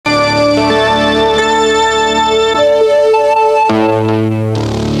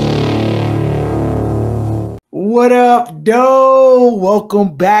What up, doe?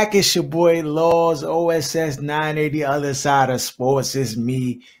 Welcome back. It's your boy Laws, OSS 980, other side of sports. It's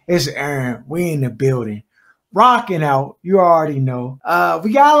me. It's Aaron. We in the building. Rocking out. You already know.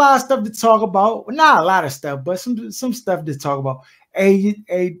 We got a lot of stuff to talk about. Well, not a lot of stuff, but some stuff to talk about. Hey,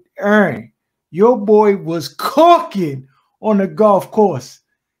 Aaron, your boy was cooking on the golf course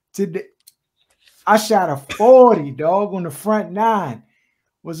today. I shot a 40, dog, on the front nine.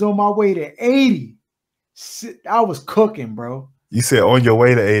 Was on my way to 80. I was cooking, bro. You said on your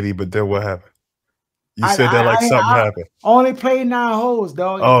way to 80, but then what happened? You said that like something happened. I only played 9 holes,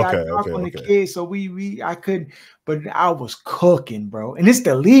 dog. Oh, got dark on the kids, so I couldn't. But I was cooking, bro. And it's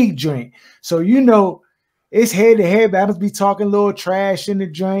the league drink, so you know it's head to head. I must be talking a little trash in the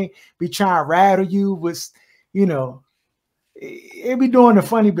drink, be trying to rattle you with, you know. It be doing the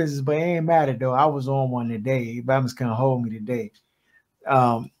funny business, but it ain't matter though. I was on one today. Bama's couldn't hold me today.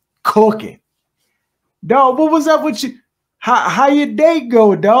 Cooking. Dog, what was up with you? How your date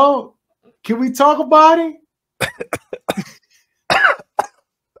go, dog? Can we talk about it?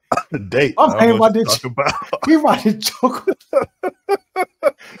 The date. I'm saying about this. He about to choke.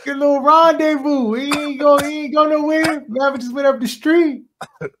 Your little rendezvous. He ain't go nowhere. Never just went up the street.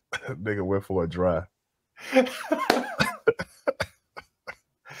 Nigga went for a drive.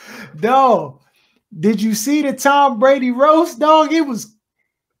 Dog, did you see the Tom Brady roast, dog?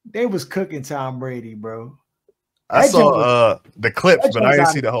 They was cooking Tom Brady, bro. I saw the clips, but I didn't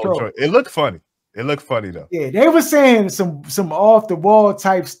see the whole joint. It looked funny. It looked funny though. Yeah, they were saying some off the wall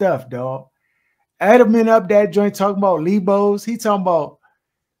type stuff, dog. Edelman up that joint talking about Lebos. He talking about,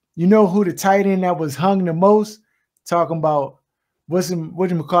 you know who the tight end that was hung the most? Talking about what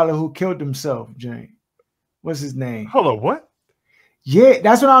you call it, who killed himself, Jane. What's his name? Hold on, what? Yeah,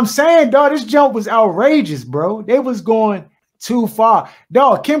 that's what I'm saying, dog. This jump was outrageous, bro. They was going too far.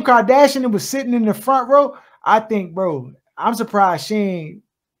 Dog, Kim Kardashian was sitting in the front row. I think, bro, I'm surprised she ain't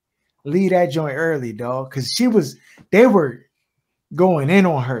leave that joint early, dog, because they were going in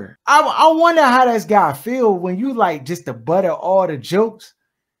on her. I wonder how this guy feel when you like just to butter all the jokes,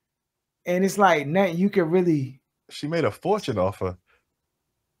 and it's like nothing you can really. She made a fortune off her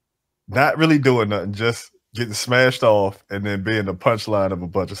not really doing nothing, just getting smashed off and then being the punchline of a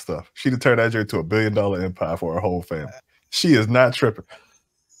bunch of stuff. She'd have turned that joint to $1 billion empire for her whole family. She is not tripping.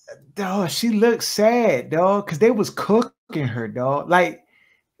 Dog, she looked sad, dog, because they was cooking her, dog. Like,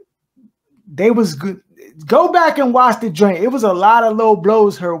 they was good. Go back and watch the joint. It was a lot of low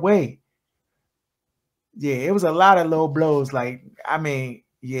blows her way. Yeah, it was a lot of low blows. Like, I mean,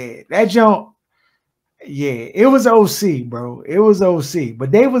 yeah, that joint, yeah, it was OC, bro. It was OC.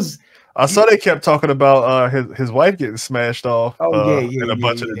 But they was. I saw they kept talking about his wife getting smashed off. And a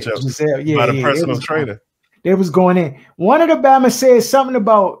bunch of the jokes Giselle, by the personal trainer. They was going in. One of the Bama said something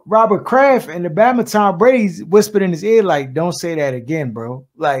about Robert Kraft, and the Bama Tom Brady whispered in his ear, like, don't say that again, bro.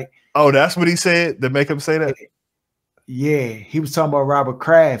 Like, oh, that's what he said to make him say that? Yeah, he was talking about Robert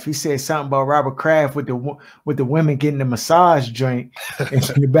Kraft. He said something about Robert Kraft with the women getting the massage drink. And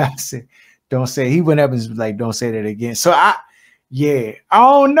the Bama said, don't say. He went up and was like, don't say that again. So I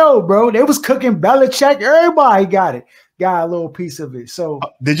don't know, bro. They was cooking Belichick. Everybody got a little piece of it. So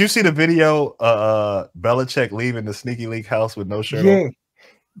did you see the video Belichick leaving the sneaky league house with no shirt on?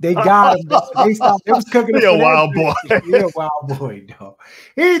 They got him. They was cooking a wild boy. You're a wild boy, dog.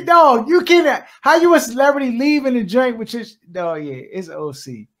 Dog, you can't. How you a celebrity leaving the joint with your dog? Yeah, it's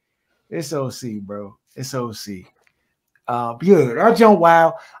OC. It's OC, bro. It's OC. Yeah, that joint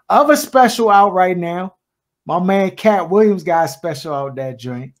wild. Other special out right now. My man Cat Williams got a special out that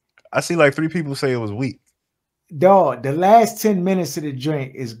joint. I see like 3 people say it was weak. Dog, the last 10 minutes of the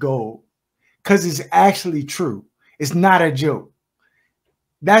joint is gold because it's actually true. It's not a joke.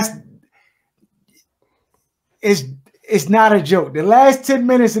 It's not a joke. The last 10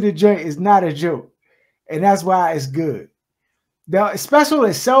 minutes of the joint is not a joke, and that's why it's good. The special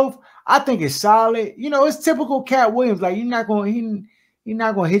itself, I think it's solid. You know, it's typical Cat Williams. Like you're not gonna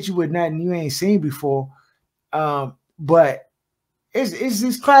hit you with nothing you ain't seen before. But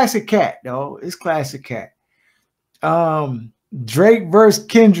it's classic Cat, though. It's classic Cat. Drake versus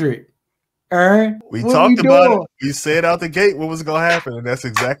Kendrick. We talked about it. We said out the gate what was gonna happen, and that's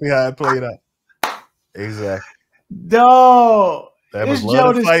exactly how it played out. Exactly. Dog. That was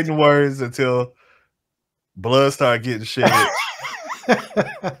love of fighting words until blood started getting shed.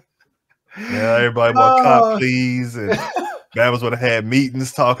 Now everybody want cop please, and Bama's would have had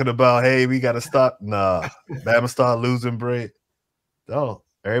meetings talking about, hey, we gotta stop. Nah, Bama started losing bread. Oh,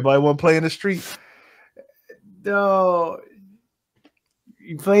 everybody want to play in the street. Dog.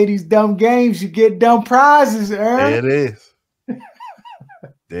 You play these dumb games, you get dumb prizes, There it is.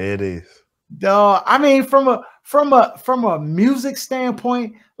 There it is. Dog, I mean, from from a music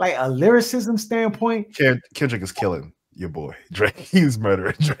standpoint, like a lyricism standpoint, Kendrick is killing your boy Drake. He's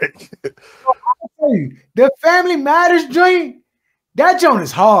murdering Drake. I'll tell you, the Family Matters joint, that joint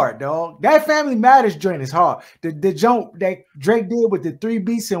is hard, dog. That Family Matters joint is hard. The joint that Drake did with the 3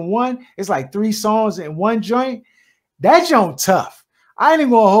 beats in one, it's like 3 songs in one joint. That joint tough. I ain't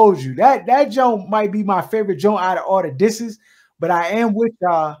even gonna hold you. That joint might be my favorite joint out of all the disses, but I am with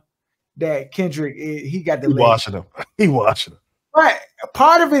y'all that Kendrick, he got the He washing him. He washing him. But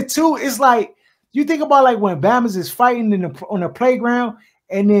part of it too is like, you think about like when Bamas is fighting on the playground,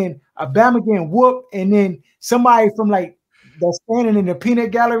 and then a Bama getting whooped, and then somebody from like that's standing in the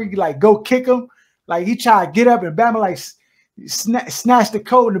peanut gallery like go kick him, like he try to get up and Bama like snatch the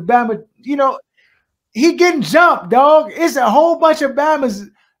coat, and the Bama, you know, he getting jumped, dog. It's a whole bunch of Bamas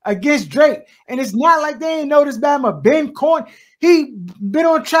against Drake, and it's not like they ain't know this Bama been corn. He been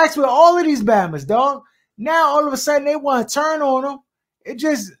on tracks with all of these Bamas, dog. Now all of a sudden they want to turn on him. It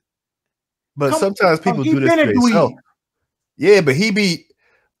just. But sometimes people do this to themselves. Yeah, but he be,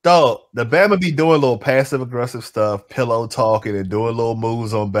 dog, the Bama be doing a little passive aggressive stuff, pillow talking and doing little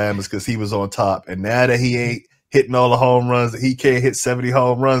moves on Bamas because he was on top. And now that he ain't hitting all the home runs, he can't hit 70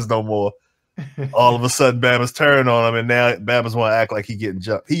 home runs no more. All of a sudden Bama's turning on him, and now Bama's want to act like he getting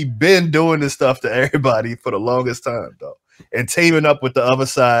jumped. He been doing this stuff to everybody for the longest time, dog. And teaming up with the other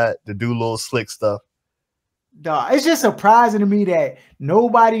side to do little slick stuff. Dog, it's just surprising to me that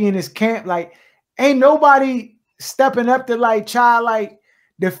nobody in his camp, like, ain't nobody stepping up to like try like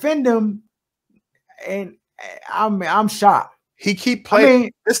defend him, and I'm shocked. He keep playing. I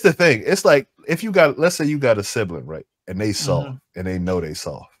mean, it's the thing. It's like if you got, let's say you got a sibling, right, and they soft, and they know they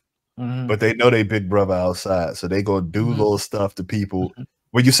soft, but they know they big brother outside, so they gonna do little stuff to people.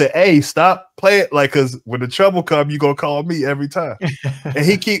 When you say, "Hey, stop playing," like, because when the trouble come, you gonna call me every time. And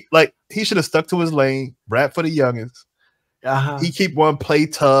he keep like he should have stuck to his lane, rap for the youngins. He keep one play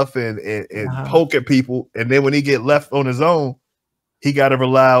tough and poke at people, and then when he get left on his own, he got to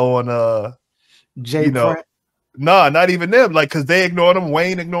rely on Jay. You know, nah, not even them. Like, because they ignored him.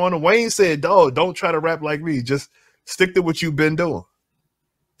 Wayne ignored him. Wayne said, "Dog, don't try to rap like me. Just stick to what you've been doing."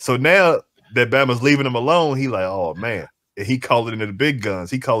 So now that Bama's leaving him alone, he like, oh man. He called it in the big guns.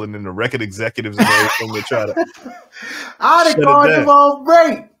 He called it in the record executives and everything to try to. I'd have called him on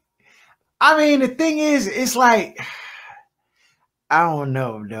break. I mean, the thing is, it's like, I don't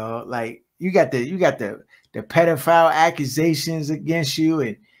know, dog. Like you got the pedophile accusations against you,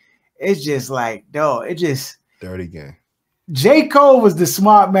 and it's just like, dog, it just dirty game. J. Cole was the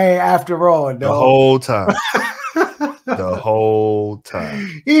smart man after all, dog. The whole time. The whole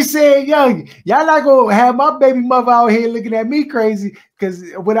time. He said, "Young, y'all not gonna have my baby mother out here looking at me crazy because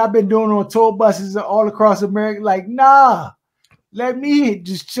what I've been doing on tour buses all across America. Like, nah, let me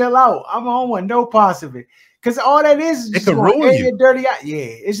just chill out. I don't want no parts of it because all that is just gonna ruin you. Dirty out. Yeah,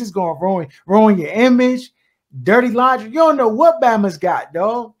 it's just gonna ruin your image, dirty laundry. You don't know what Bama's got,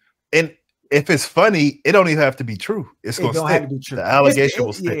 dog. And if it's funny, it don't even have to be true. It's gonna stick. Have to be true. The allegation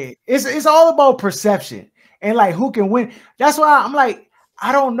will stick. Yeah, it's all about perception. And like who can win? That's why I'm like,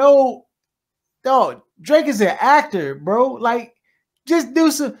 I don't know. Dog, Drake is an actor, bro. Like, just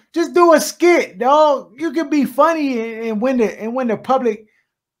do a skit, dog. You can be funny and win the public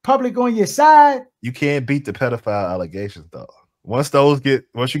on your side. You can't beat the pedophile allegations, dog. Once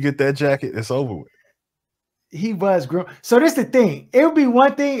you get that jacket, it's over with. He was groomed. So this the thing. It would be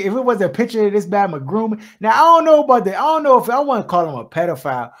one thing if it was a picture of this Bama grooming. Now I don't know if I want to call him a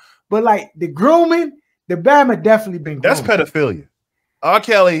pedophile, but like the grooming. The Bama definitely been groomed. That's pedophilia. R.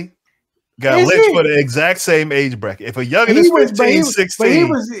 Kelly got lynched for the exact same age bracket. If a youngin is 15,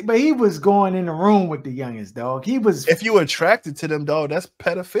 16. But he was going in the room with the youngest, dog. He was. If you were attracted to them, dog, that's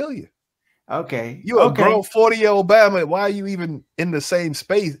pedophilia. Okay. You a grown 40-year-old Bama. Why are you even in the same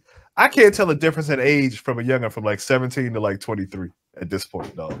space? I can't tell the difference in age from a youngin from like 17 to like 23 at this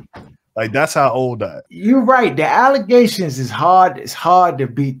point, dog. Like, that's how old I am. You're right. The allegations is hard. It's hard to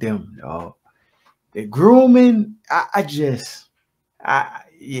beat them, dog. The grooming, he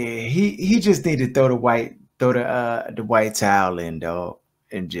just need to throw the white towel in, dog,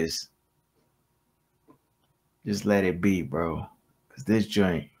 and just let it be, bro. Cause this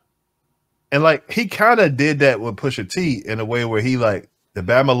joint, and like he kind of did that with Pusha T in a way where he like the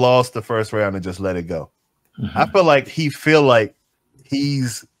Bama lost the first round and just let it go. I feel like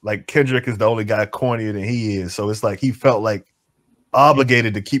he's like Kendrick is the only guy cornier than he is, so it's like he felt like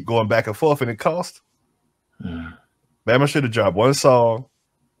obligated to keep going back and forth, and it cost. Bama should have dropped one song.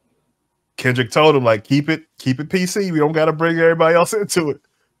 Kendrick told him like keep it PC. We don't got to bring everybody else into it.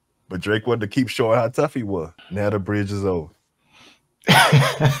 But Drake wanted to keep showing how tough he was. Now the bridge is over.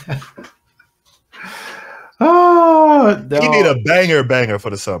 Oh, He need a dog. banger for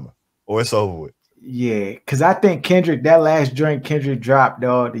the summer, or it's over with. Yeah, because I think Kendrick, that last joint Kendrick dropped,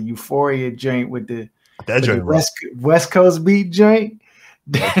 dog, the Euphoria joint with the Rock. West Coast beat joint.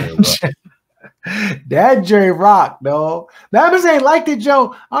 That joint rock. That joint rock, dog. Members ain't like the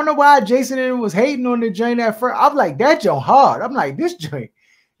joint. I don't know why Jason was hating on the joint at first. I'm like, that joint hard. I'm like, this joint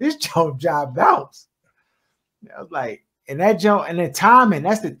job bounce. I was like, and that joint and the timing,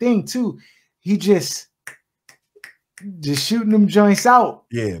 that's the thing too. He just shooting them joints out.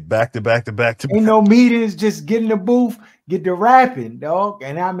 Yeah, back to back. Ain't no meetings, just get in the booth, get the rapping, dog.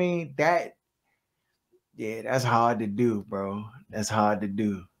 And I mean that, yeah, that's hard to do, bro. That's hard to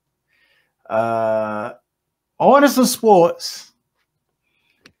do. On to some sports.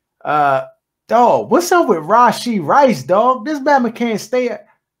 Dog, what's up with Rashee Rice, dog? This Batman can't stay.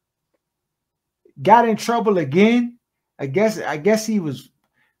 Got in trouble again. I guess he was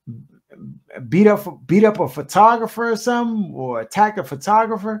beat up a photographer or something, or attacked a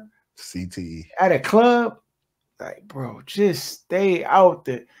photographer. CTE At a club. Like, bro, just stay out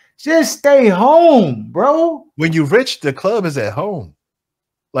there. Just stay home, bro. When you rich, the club is at home.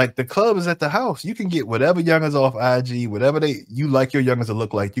 Like, the club is at the house. You can get whatever youngers off IG, whatever you like your youngers to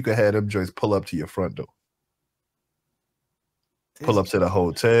look like. You can have them joints pull up to your front door. Pull up to the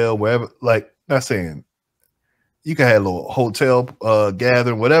hotel, wherever. Like, not saying you can have a little hotel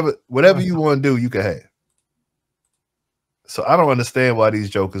gathering, whatever you want to do, you can have. So I don't understand why these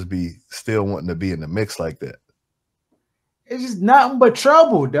jokers be still wanting to be in the mix like that. It's just nothing but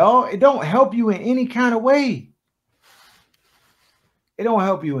trouble, dog. It don't help you in any kind of way. It don't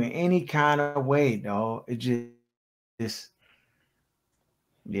help you in any kind of way, dog. It just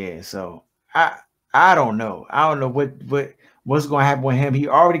yeah. So I don't know. I don't know what's going to happen with him. He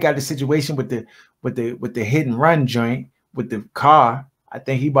already got the situation with the hit and run joint with the car. I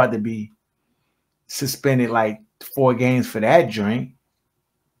think he about to be suspended like 4 games for that joint.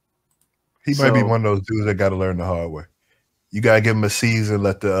 He might be one of those dudes that got to learn the hard way. You got to give him a season,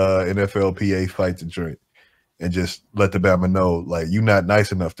 let the NFLPA fight the joint, and just let the Bama know, like, you're not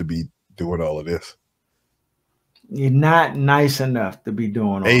nice enough to be doing all of this. You're not nice enough to be doing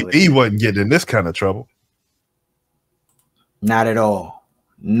all this. AB wasn't getting in this kind of trouble. Not at all.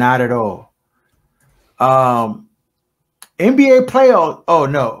 Not at all. NBA playoffs. Oh,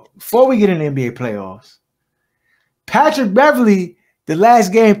 no. Before we get into NBA playoffs, Patrick Beverly, the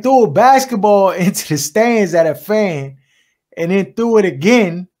last game, threw a basketball into the stands at a fan and then threw it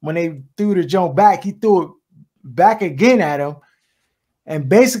again. When they threw the jump back, he threw it back again at him. And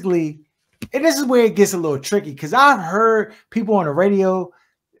basically, and this is where it gets a little tricky, because I've heard people on the radio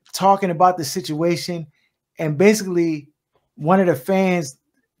talking about the situation, and basically one of the fans'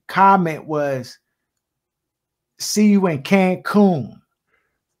 comment was, "See you in Cancun,"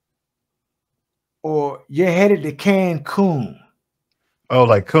 or "You're headed to Cancun." Oh,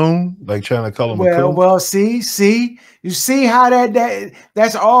 like coon? Like trying to call him a coon? Well, see, you see how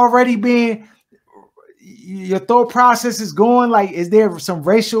that's already being, your thought process is going, like, is there some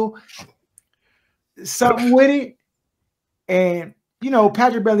racial something with it? And,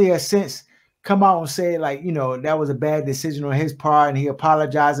 Patrick Beverly has since come out and say, like, that was a bad decision on his part, and he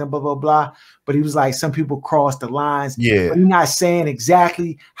apologized and blah, blah, blah. But he was like, some people crossed the lines. Yeah. But he's not saying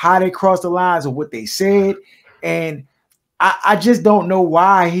exactly how they crossed the lines or what they said. And I just don't know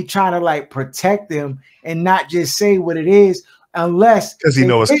why he trying to, like, protect them and not just say what it is, unless because he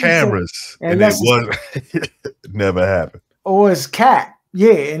knows cameras, and it was never happened. Or it's cat.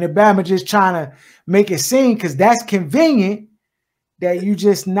 Yeah, and Alabama just trying to make it seem, because that's convenient, that you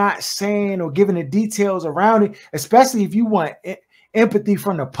just not saying or giving the details around it, especially if you want empathy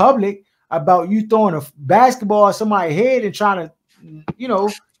from the public about you throwing a basketball at somebody's head and trying to,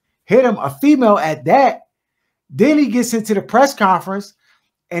 hit him, a female at that. Then he gets into the press conference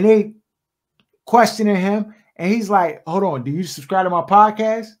and they questioning him, and he's like, "Hold on, do you subscribe to my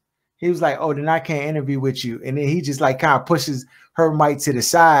podcast?" He was like, "Oh, then I can't interview with you." And then he just, like, kind of pushes her mic to the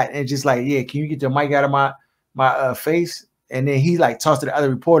side and just like, "Yeah, can you get your mic out of my face?" And then he, like, talks to the other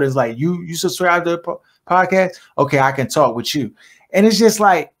reporters like, you subscribe to the podcast? Okay, I can talk with you. And it's just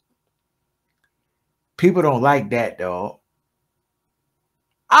like, people don't like that, dog.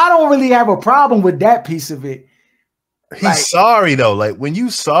 I don't really have a problem with that piece of it. He's sorry, though. Like, when you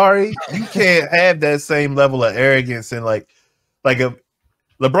sorry, you can't have that same level of arrogance. And like if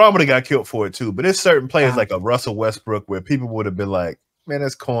LeBron would have got killed for it too, but there's certain players like a Russell Westbrook where people would have been like, "Man,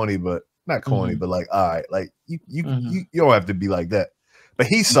 that's corny," but not corny, but like, all right, like you don't have to be like that. But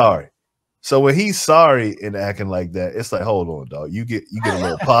he's sorry. So when he's sorry and acting like that, it's like, hold on, dog. You get a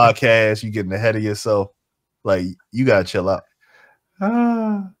little podcast, you getting ahead of yourself. Like, you gotta chill out.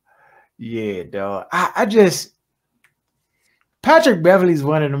 Yeah, dog. I just Patrick Beverly's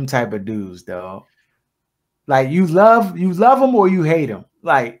one of them type of dudes, dog. Like you love him or you hate him.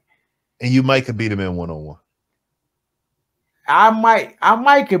 Like, and you might could beat him in one-on-one. I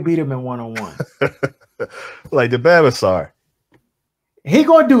might could beat him in one-on-one. Like the Bama, sorry. He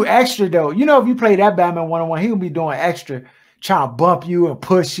gonna do extra though. You know, if you play that Batman one-on-one, he gonna be doing extra, trying to bump you and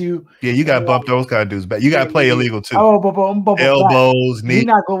push you. Yeah, you gotta bump those kind of dudes back. You gotta play illegal too. Oh, but elbows, knees. He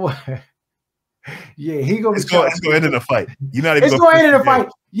not gonna. Yeah, he gonna. It's gonna end in a fight. You're not even. It's gonna end in a fight.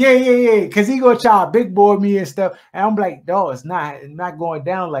 Yeah. Because he gonna try to big boy me and stuff, and I'm like, dog, it's not going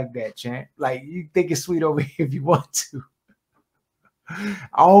down like that, champ. Like you think it's sweet over here if you want to. I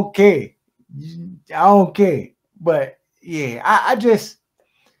don't care. But yeah, I just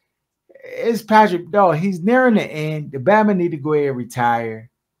it's Patrick. Dog, he's nearing the end. The Bama need to go ahead and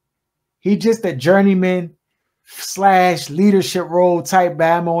retire. He just a journeyman / leadership role type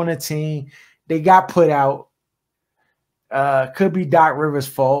Bama on the team. They got put out. Could be Doc Rivers'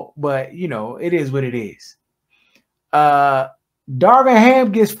 fault, but you know, it is what it is. Darvin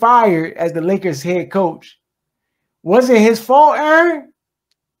Ham gets fired as the Lakers head coach. Was it his fault, Aaron?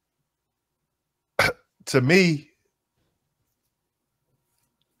 To me,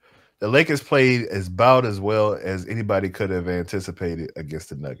 the Lakers played about as well as anybody could have anticipated against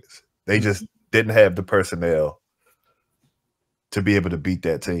the Nuggets. They just didn't have the personnel to be able to beat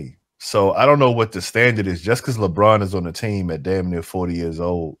that team. So I don't know what the standard is. Just because LeBron is on the team at damn near 40 years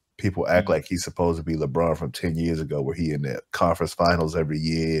old, people act like he's supposed to be LeBron from 10 years ago where he in the conference finals every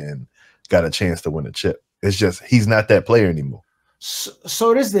year and got a chance to win a chip. It's just he's not that player anymore.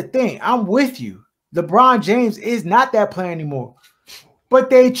 So this is the thing. I'm with you. LeBron James is not that player anymore. But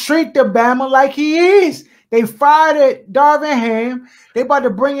they treat the Bama like he is. They fired Darvin Ham. They about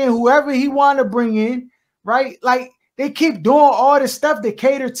to bring in whoever he want to bring in, right? Like they keep doing all this stuff to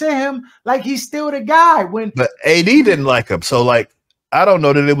cater to him like he's still the guy. But AD didn't like him. So like I don't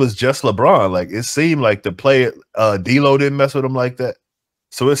know that it was just LeBron. Like it seemed like the player D-Lo didn't mess with him like that.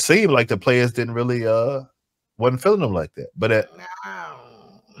 So it seemed like the players didn't really wasn't feeling him like that. But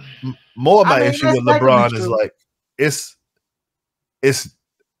more of my issue with LeBron is like it's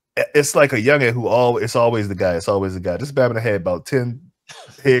like a youngin who it's always the guy. It's always the guy. This Bama had about 10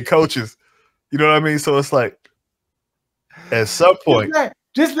 head coaches. You know what I mean? So it's like at some point,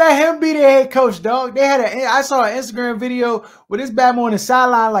 just let him be the head coach, dog. I saw an Instagram video with this Bama on the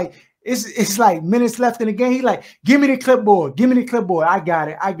sideline. Like it's like minutes left in the game. He like, give me the clipboard. I got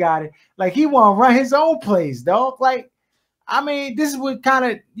it. Like he want to run his own plays, dog. Like, I mean, this is what kind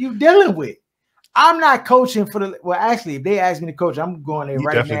of you dealing with. I'm not coaching for the. Well, actually, if they ask me to coach, I'm going there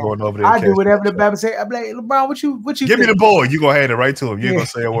right now. Going over there I do whatever the Bama say. I'm like, LeBron, what you give me the ball? You gonna hand it right to him? You ain't gonna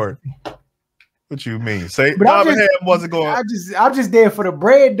say a word. What you mean? Say Darvin Ham wasn't going. I'm just there for the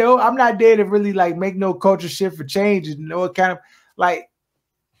bread, though. I'm not there to really like make no culture shift for change and no kind of like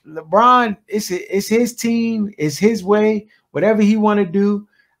LeBron. It's his team. It's his way. Whatever he want to do.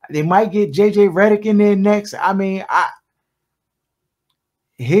 They might get JJ Redick in there next. I mean,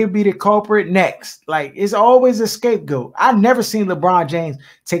 he'll be the culprit next. Like, it's always a scapegoat. I've never seen LeBron James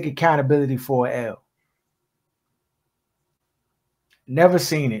take accountability for an L. Never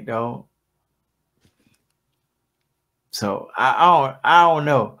seen it, though. So I don't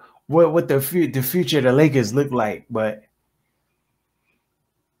know what the future of the Lakers look like, but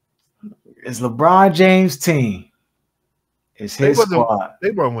it's LeBron James' team. It's his squad.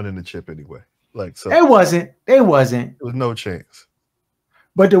 They weren't winning the chip anyway. Like so, They wasn't. There was no chance.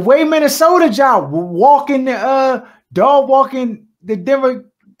 But the way Minnesota job walking the Denver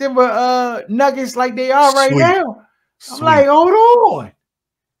Nuggets like they are right now, I'm like, hold on.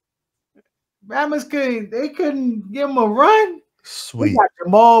 Bama's couldn't give him a run. Sweet. They got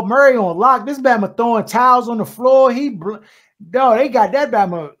Jamal Murray on lock. This Bama throwing towels on the floor. They got that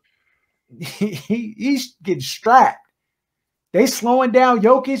Bama. He's getting strapped. They slowing down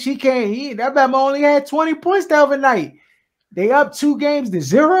Jokic. That Bama only had 20 points the other night. They up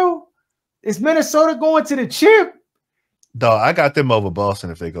 2-0. Is Minnesota going to the chip? Dog, I got them over Boston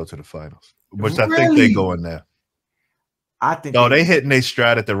if they go to the finals, which really? I think they going now. I think they hitting their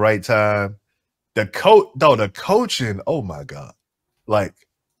stride at the right time. The coaching, oh my God. Like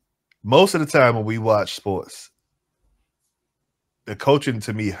most of the time when we watch sports, the coaching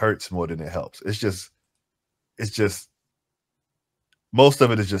to me hurts more than it helps. It's just most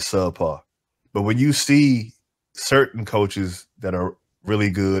of it is just subpar. But when you see certain coaches that are really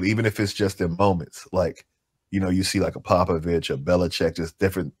good, even if it's just in moments, like, you see like a Popovich, a Belichick, just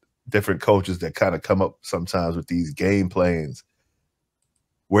different coaches that kind of come up sometimes with these game plans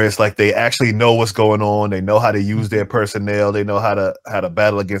where it's like they actually know what's going on. They know how to use their personnel. They know how to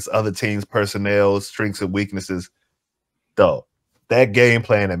battle against other teams' personnel, strengths and weaknesses. Though that game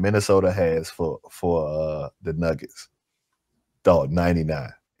plan that Minnesota has for the Nuggets, dog, 99,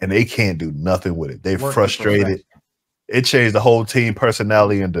 and they can't do nothing with it. They're frustrated. It changed the whole team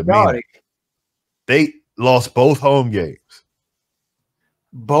personality and demeanor. They lost both home games.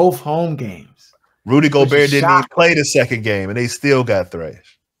 Both home games. Rudy Gobert didn't even play the second game, and they still got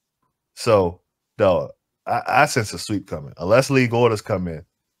thrashed. So, dog, I sense a sweep coming. Unless league orders come in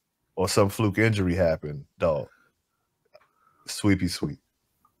or some fluke injury happen, dog, sweepy sweep.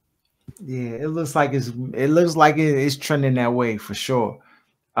 Yeah, it looks like it's trending that way for sure.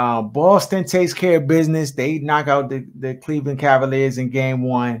 Boston takes care of business. They knock out the Cleveland Cavaliers in game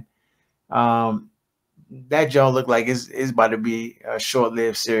 1. That Joe looked like it's about to be a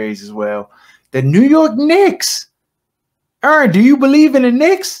short-lived series as well. The New York Knicks. Aaron, do you believe in the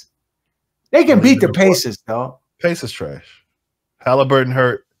Knicks? They can beat the Pacers, though. Pacers trash. Halliburton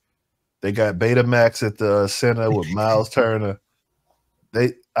hurt. They got Betamax at the center with Miles Turner.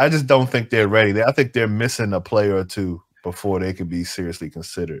 I just don't think they're ready. I think they're missing a player or two before they can be seriously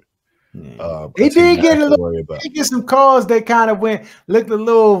considered. They did get some calls. They kind of looked a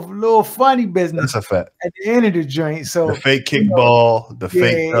little funny business. That's a fact. At the end of the joint. So the fake kickball, the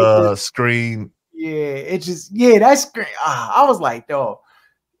fake screen. Yeah, that's great. I was like, dog,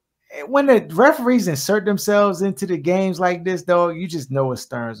 when the referees insert themselves into the games like this, dog, you just know it's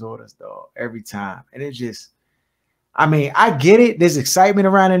Stern's orders, dog, every time. And it just, I mean, I get it. There's excitement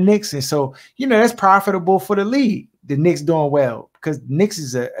around the Knicks, and so that's profitable for the league. The Knicks doing well because Knicks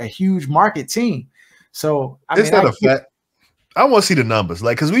is a huge market team. So I want to see the numbers,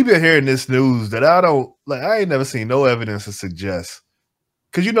 like, because we've been hearing this news that I ain't never seen no evidence to suggest.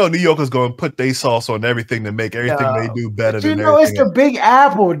 Because New Yorkers going to put their sauce on everything to make everything they do better. Than it's the Big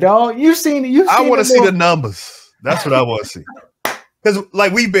Apple, dog. You've seen. I want to see the numbers. That's what I want to see. Because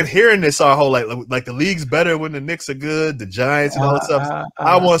like we've been hearing this our whole like the league's better when the Knicks are good, the Giants and all that stuff.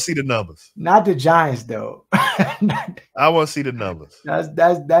 I want to see the numbers. Not the Giants though. I want to see the numbers. That's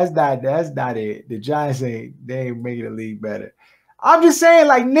not it. The Giants ain't making the league better. I'm just saying,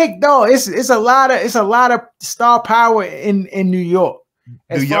 like, Nick, though, it's a lot of star power in New York.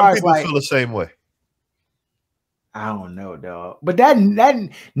 Do young people feel the same way? I don't know, dog. But that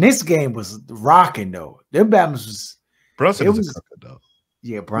Knicks game was rocking though. Them Bama's was. Brunson is a cooker, dog.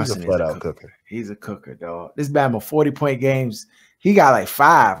 Yeah, Brunson is a flat out cooker. He's a cooker, dog. This Bama 40-point games. He got like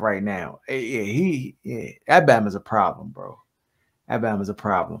 5 right now. Yeah, that Bama's a problem, bro. That Bama's a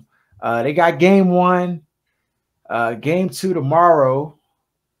problem. They got game 1, game 2 tomorrow.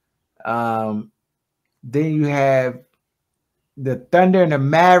 Then you have the Thunder and the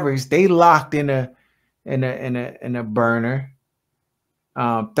Mavericks. They locked in a burner.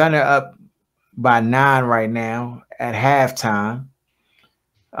 Thunder up by 9 right now at halftime.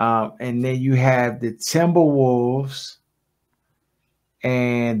 And then you have the Timberwolves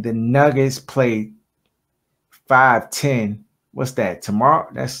and the Nuggets play 5-10. What's that? Tomorrow?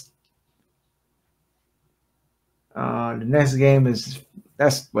 That's the next game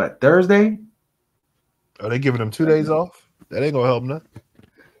that's what, Thursday? Are they giving them 2 days off? That ain't gonna help nothing.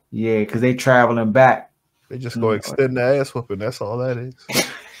 Yeah, because they traveling back. They just gonna extend the ass whooping. That's all that is.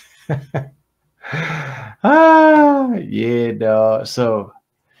 Yeah, dog. So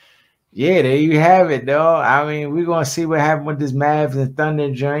yeah, there you have it, dog. I mean, we're gonna see what happens with this Mavs and Thunder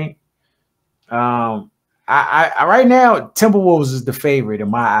joint. I right now, Timberwolves is the favorite in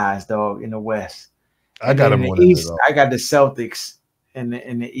my eyes, dog, in the West. I got them in the East. I got the Celtics in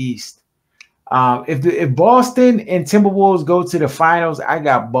the East. If Boston and Timberwolves go to the finals, I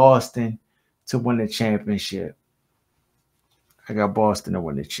got Boston to win the championship. I got Boston to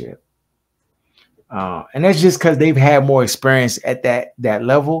win the chip. And that's just because they've had more experience at that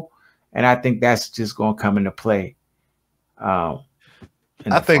level. And I think that's just going to come into play. I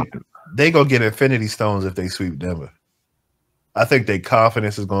think they're going to get Infinity Stones if they sweep Denver. I think their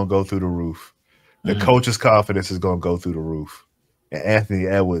confidence is going to go through the roof. The coach's confidence is going to go through the roof. And Anthony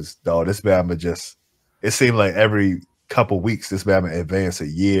Edwards, dog, this Bama just, it seemed like every couple weeks, this Bama advanced a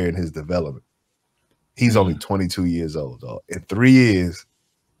year in his development. He's only 22 years old, dog. In 3 years,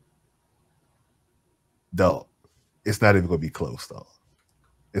 dog, it's not even going to be close, dog.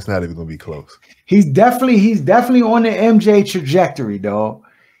 It's not even going to be close. He's definitely on the MJ trajectory, dog.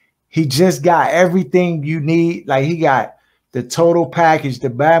 He just got everything you need. Like, he got the total package. The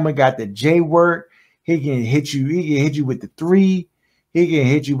Bama got the J work. He can hit you. He can hit you with the 3. He can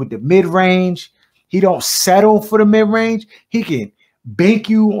hit you with the mid range. He don't settle for the mid range. He can bank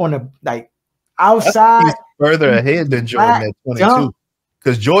you on the outside. He's further ahead than Jordan at 22.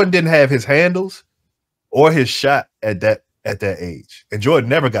 because Jordan didn't have his handles or his shot at that age, and Jordan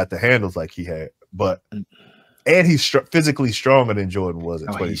never got the handles like he had. But and he's physically stronger than Jordan was at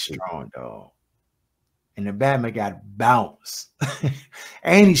 22. He's strong though, and the Bama got bounce,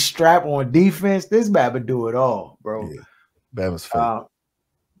 and he's strapped on defense. This Bama do it all, bro. Yeah, Bama's fake.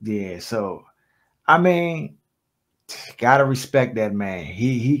 Yeah, so I mean, gotta respect that man.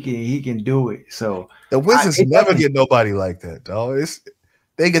 He can do it. So the Wizards never get nobody like that, dog.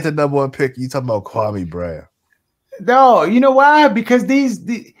 They get the #1 pick. You talking about Kwame Brown? No, you know why? Because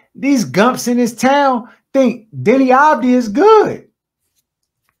these gumps in this town think Denny Abdi is good.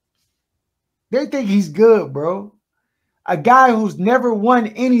 They think he's good, bro. A guy who's never won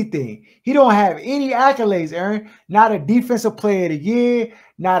anything. He don't have any accolades, Aaron. Not a defensive player of the year,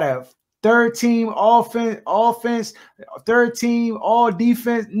 not a third team offense, third team all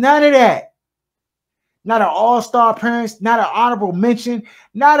defense, none of that. Not an all-star appearance, not an honorable mention,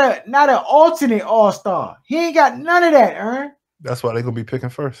 not an alternate all-star. He ain't got none of that, Aaron. That's why they're gonna be picking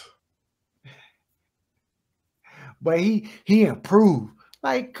first. But he improved.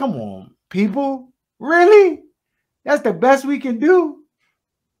 Like, come on, people. Really? That's the best we can do.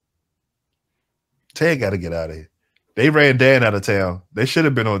 Ted got to get out of here. They ran Dan out of town. They should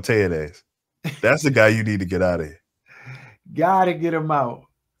have been on Ted ass. That's the guy you need to get out of here. Gotta get him out.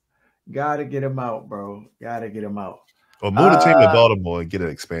 Gotta get him out, bro. Gotta get him out. Or move the team to Baltimore and get an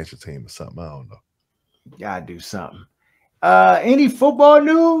expansion team or something. I don't know. Gotta do something. Any football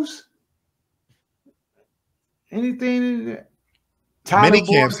news? Anything? Mini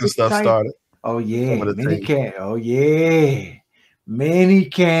camps and stuff started. Oh yeah, mini camp. Oh yeah, mini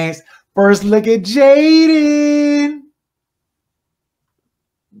camps. First look at Jaden.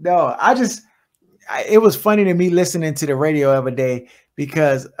 No, it was funny to me listening to the radio the other day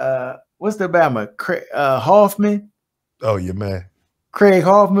because what's the Bama? Hoffman. Oh, your man. Craig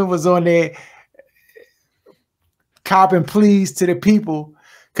Hoffman was on there copping pleas to the people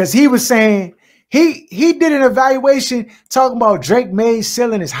because he was saying he did an evaluation talking about Drake May's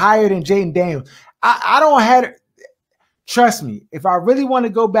ceiling is higher than Jaden Daniels. I don't have trust me, if I really want to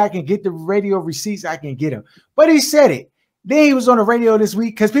go back and get the radio receipts, I can get them. But he said it. Then he was on the radio this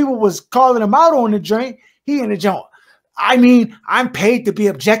week because people was calling him out on the joint. He in the joint. I mean, I'm paid to be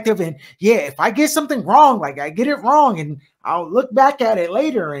objective, and yeah, if I get something wrong, like I get it wrong, and I'll look back at it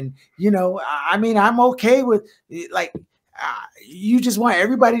later, and I mean, I'm okay with like you just want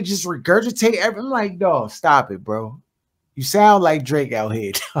everybody to just regurgitate everything. I'm like, dog, stop it, bro. You sound like Drake out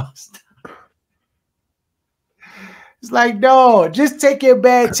here. It's like, dog, just take your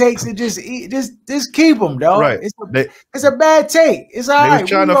bad takes and just keep them, dog. Right. It's a bad take. It's all right. They were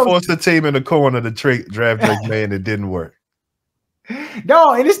trying to force the team in the corner to draft Drake May, and it didn't work.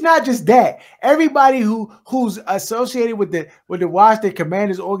 No, and it's not just that. Everybody who's associated with the Washington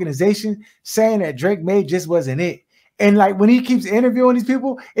Commanders organization saying that Drake May just wasn't it. And like when he keeps interviewing these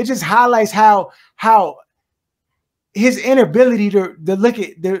people, it just highlights how his inability to look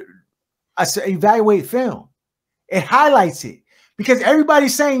at evaluate film. It highlights it because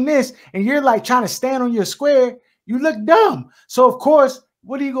everybody's saying this, and you're like trying to stand on your square. You look dumb. So of course,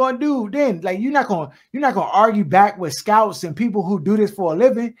 what are you going to do then? Like you're not going to argue back with scouts and people who do this for a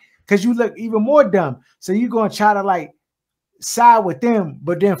living because you look even more dumb. So you're going to try to like side with them,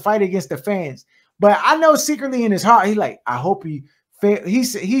 but then fight against the fans. But I know secretly in his heart, he like, I hope he fail.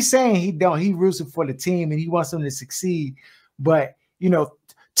 He's saying he roots for the team and he wants them to succeed. But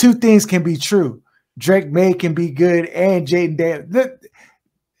two things can be true. Drake May can be good and Jaden Daniels.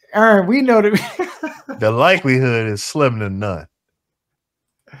 Aaron, we know that the likelihood is slim to none.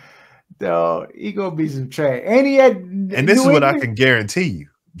 No, he gonna be some trash. And this is what I can guarantee you.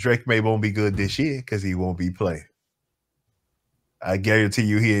 Drake May won't be good this year because he won't be playing. I guarantee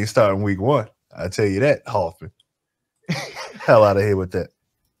you he ain't starting week 1. I tell you that, Hoffman. Hell out of here with that.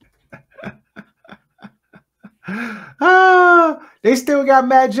 They still got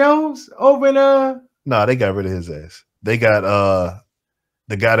Matt Jones over in No, they got rid of his ass. They got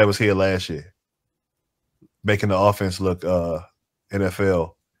the guy that was here last year, making the offense look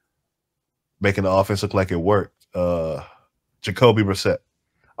NFL, making the offense look like it worked. Jacoby Brissett.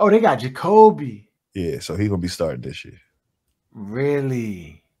 Oh, they got Jacoby. Yeah, so he's gonna be starting this year.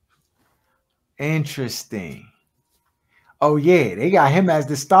 Really interesting. Oh yeah, they got him as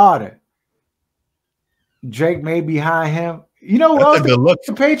the starter. Drake May behind him. You know what else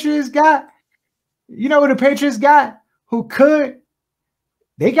the Patriots got? You know what the Patriots got? Who could?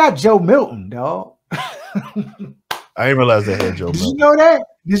 They got Joe Milton, dog. I didn't realize they had Joe Milton. Did you know that?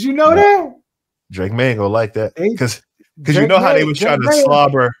 Did you know that? Drake May ain't gonna like that because you know how they were trying to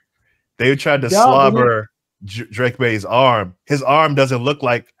slobber. They were trying to slobber Drake May's arm. His arm doesn't look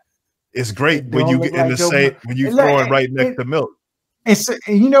like it's great when you get in the same when you throw it right next to Milton. And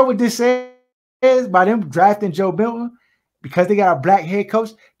you know what this is by them drafting Joe Milton because they got a black head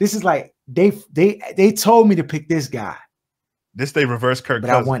coach. This is like they told me to pick this guy. This they reverse Kirk but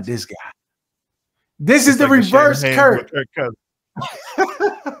Cousins. I want this guy. This is the like reverse Kirk. Like,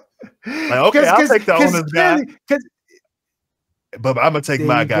 okay, I'll take the owner's guy. But I'm gonna take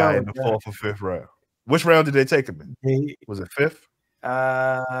my guy in the 4th or 5th round. Which round did they take him in? Was it 5th?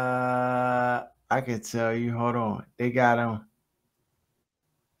 I can tell you. Hold on. They got him.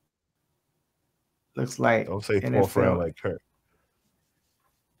 Looks like don't say NFL. 4th round like Kirk.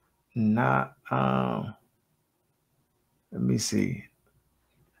 Not let me see.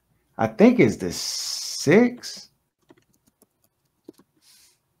 I think it's the 6th.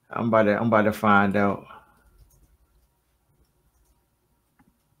 I'm about to find out.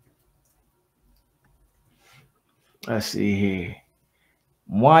 Let's see here.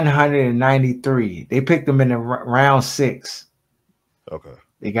 193. They picked him in the round 6. Okay.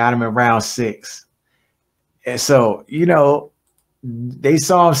 They got him in round 6. And so, you know, they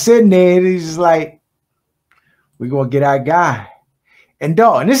saw him sitting there and he's just like, we're gonna get our guy. And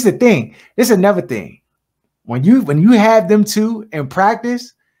dog, and this is the thing. This is another thing. When you have them two in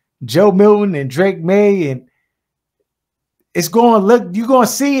practice, Joe Milton and Drake May, and it's going to look, you're going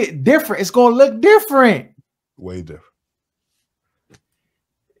to see it different. It's going to look different. Way different.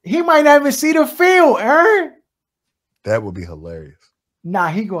 He might not even see the field, Aaron. That would be hilarious. Nah,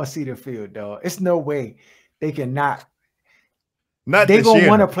 he going to see the field, dog. It's no way they cannot. Not they going to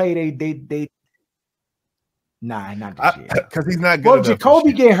want to though. play. They. Nah, not this year. Because he's not good. Well, if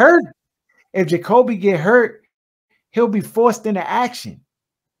Jacoby get hurt, he'll be forced into action.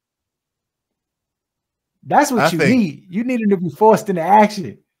 That's what you need. You need him to be forced into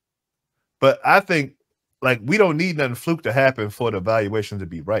action. But I think, like, we don't need nothing fluke to happen for the evaluation to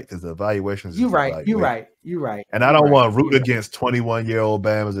be right, because the evaluations. You're right. And I don't want to root against 21-year-old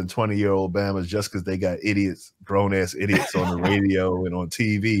Bamas and 20-year-old Bamas just because they got idiots, grown-ass idiots on the radio and on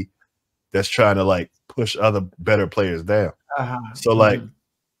TV that's trying to, like, push other better players down. So, like,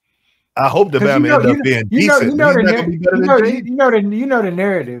 I hope the Bama end up being decent. You know the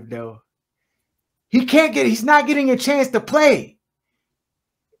narrative, though. He's not getting a chance to play.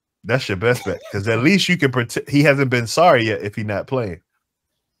 That's your best bet, because at least you can pretend he hasn't been sorry yet if he's not playing.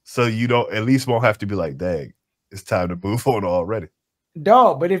 So you don't at least won't have to be like, dang, it's time to move on already.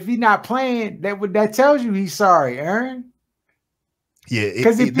 Dog, but if he's not playing, that tells you he's sorry, Aaron. Yeah,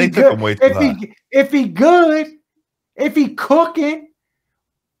 because they took him way too high. If he good, if he cooking,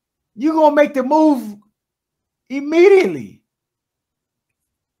 you gonna make the move immediately.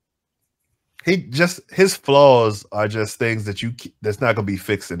 His flaws are just things that's not gonna be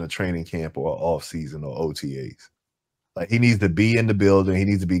fixed in a training camp or off season or OTAs. Like, he needs to be in the building. He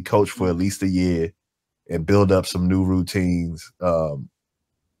needs to be coached for at least a year and build up some new routines.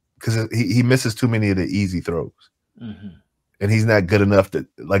 Because he misses too many of the easy throws. And he's not good enough to,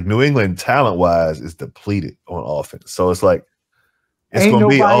 like, New England talent-wise is depleted on offense. So it's like, it's going to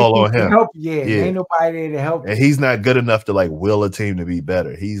be all on him. Ain't nobody there to help. And he's not good enough to, like, will a team to be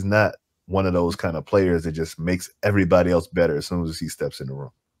better. He's not one of those kind of players that just makes everybody else better as soon as he steps in the room.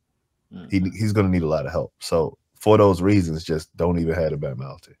 He's going to need a lot of help. So for those reasons, just don't even have the Bama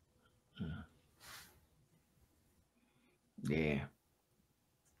out there. Yeah.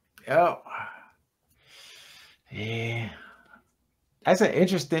 Oh. Yeah. That's an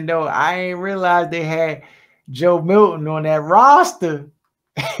interesting, though. I ain't realized they had Joe Milton on that roster.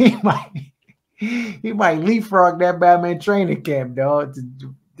 he might leapfrog that Batman training camp, dog.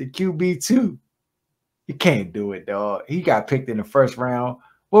 The QB2. You can't do it, dog. He got picked in the 1st round.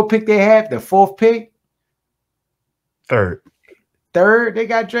 What pick they had? The 4th pick? 3rd. They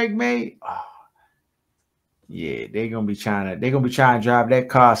got Drake May. Oh. Yeah, they're gonna be trying to drive that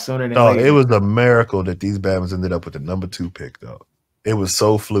car sooner than later. It was a miracle that these Bama's ended up with the number 2 pick, though. It was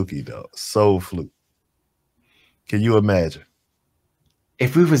so fluky, though. So fluky. Can you imagine?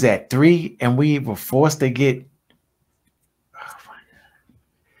 If we was at 3 and we were forced to get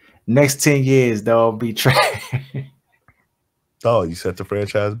next 10 years, dog, be trash. Oh, you set the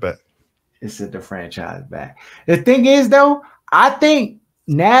franchise back. It set the franchise back. The thing is, though, I think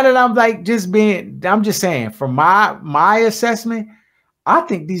now that I'm like I'm just saying, from my assessment, I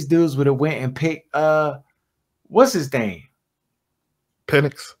think these dudes would have went and picked what's his name?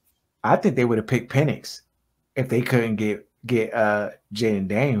 Penix. I think they would have picked Penix if they couldn't get Jaden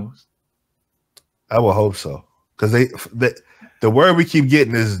Daniels. I would hope so, because the word we keep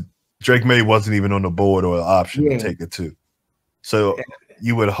getting is Drake May wasn't even on the board or an option to take it to. So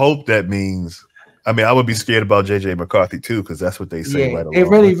you would hope that means I mean, I would be scared about JJ McCarthy too, because that's what they say Yeah, right they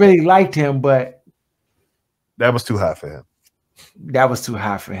along. really liked him, but that was too high for him. That was too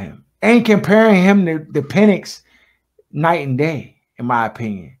high for him. And comparing him to the Penix, night and day, in my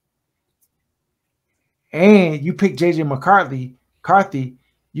opinion. And you pick JJ McCarthy,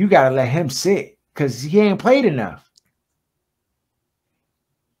 you gotta let him sit because he ain't played enough.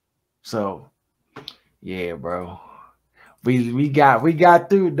 So, yeah, bro. We got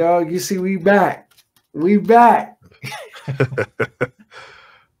through, dog. You see, we back. We back.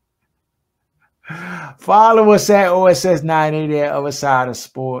 Follow us at OSS 980 at Other Side of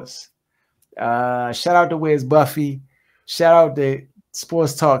Sports. Shout out to Where's Buffy. Shout out to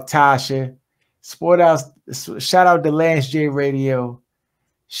Sports Talk Tasha. Shout out to Lance J Radio.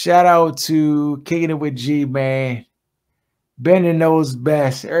 Shout out to Kicking It with G, man. Bending Knows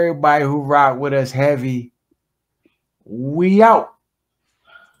Best. Everybody who rock with us heavy. We out.